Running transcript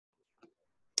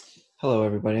Hello,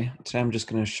 everybody. Today I'm just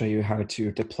going to show you how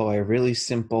to deploy a really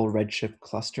simple redshift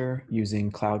cluster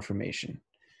using cloudformation.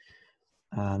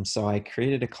 So I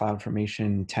created a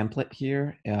cloudformation template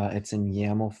here. It's in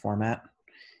YAML format.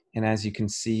 And as you can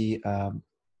see,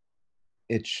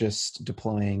 it's just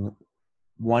deploying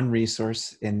one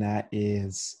resource, and that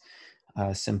is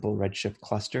a simple redshift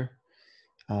cluster.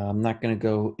 I'm not going to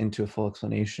go into a full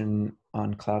explanation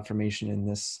on cloudformation in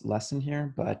this lesson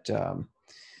here, but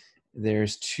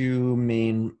there's two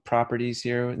main properties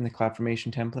here in the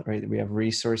CloudFormation template, right? We have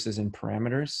resources and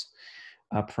parameters.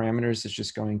 Parameters is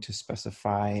just going to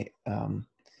specify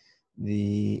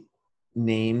the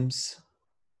names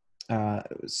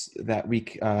that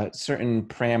we, certain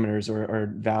parameters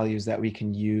or values that we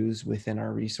can use within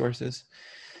our resources.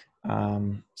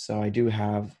 So I do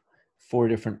have 4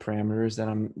 different parameters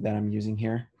that I'm using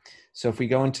here. So if we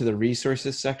go into the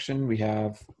resources section, we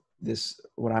have this,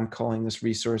 what I'm calling this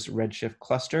resource redshift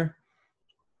cluster.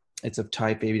 It's of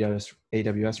type AWS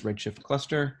redshift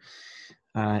cluster.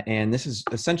 And this is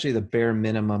essentially the bare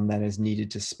minimum that is needed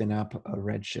to spin up a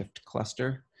redshift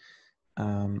cluster.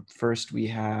 First, we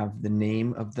have the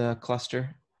name of the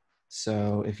cluster.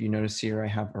 So if you notice here, I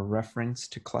have a reference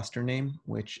to cluster name,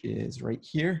 which is right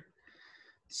here.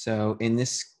 So in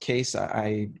this case,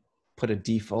 I put a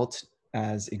default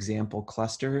as example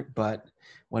cluster, but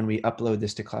when we upload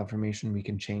this to CloudFormation, we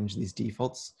can change these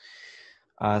defaults.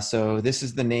 So this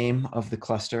is the name of the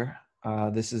cluster.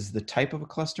 This is the type of a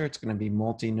cluster. It's going to be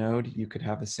multi-node. You could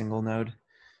have a single node.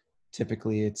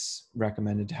 Typically, it's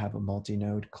recommended to have a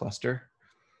multi-node cluster.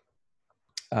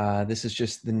 This is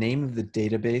just the name of the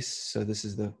database. So this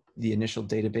is the initial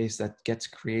database that gets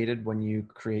created when you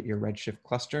create your Redshift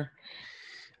cluster.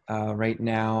 Right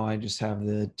now, I just have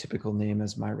the typical name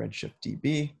as my Redshift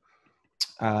DB.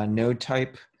 Node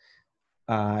type,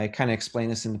 I kind of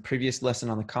explained this in the previous lesson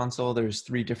on the console. There's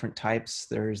 3 different types.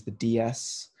 There's the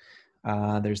DS,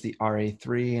 there's the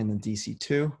RA3, and the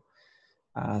DC2.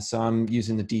 So I'm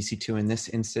using the DC2 in this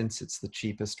instance. It's the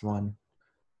cheapest one.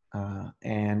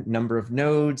 And number of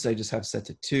nodes, I just have set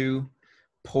to 2.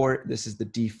 Port, this is the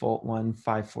default one,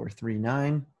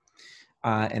 5439.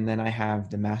 And then I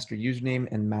have the master username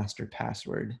and master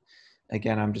password.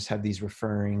 Again, I'm just have these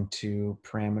referring to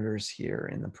parameters here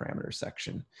in the parameter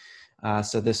section.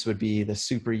 So this would be the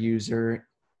super user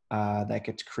that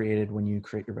gets created when you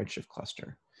create your Redshift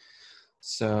cluster.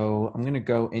 So I'm going to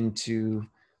go into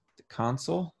the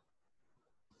console.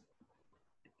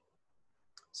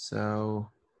 So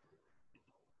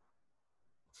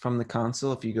from the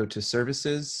console, if you go to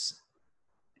services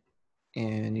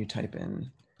and you type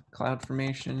in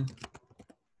CloudFormation,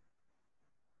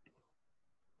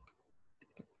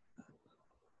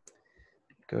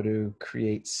 go to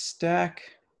create stack,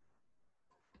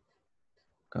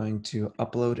 going to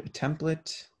upload a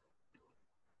template.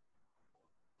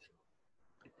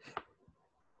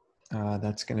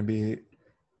 That's going to be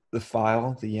the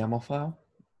file, the YAML file.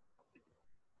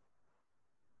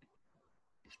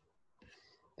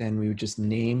 Then we would just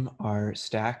name our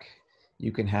stack.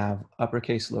 You can have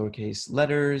uppercase, lowercase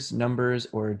letters, numbers,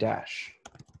 or a dash.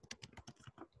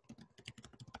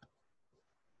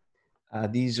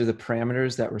 These are the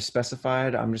parameters that were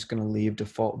specified. I'm just going to leave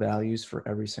default values for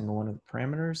every single one of the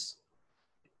parameters.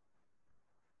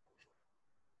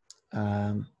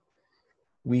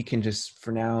 We can just,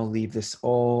 for now, leave this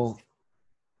all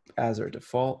as our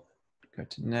default. Go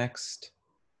to next.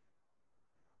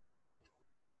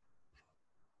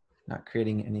 Not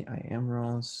creating any IAM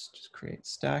roles, just create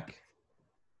stack.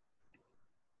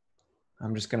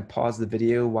 I'm just going to pause the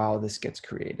video while this gets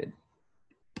created.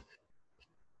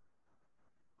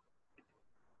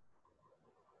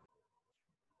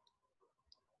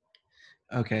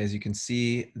 Okay, as you can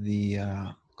see, the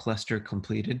cluster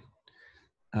completed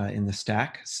in the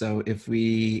stack. So if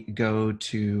we go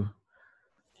to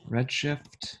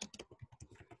Redshift,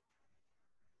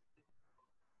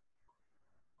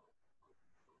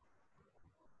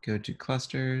 go to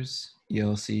clusters,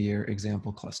 you'll see your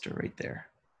example cluster right there.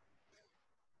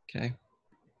 Okay,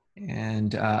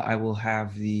 and I will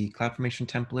have the CloudFormation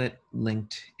template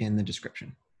linked in the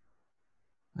description.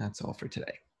 That's all for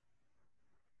today.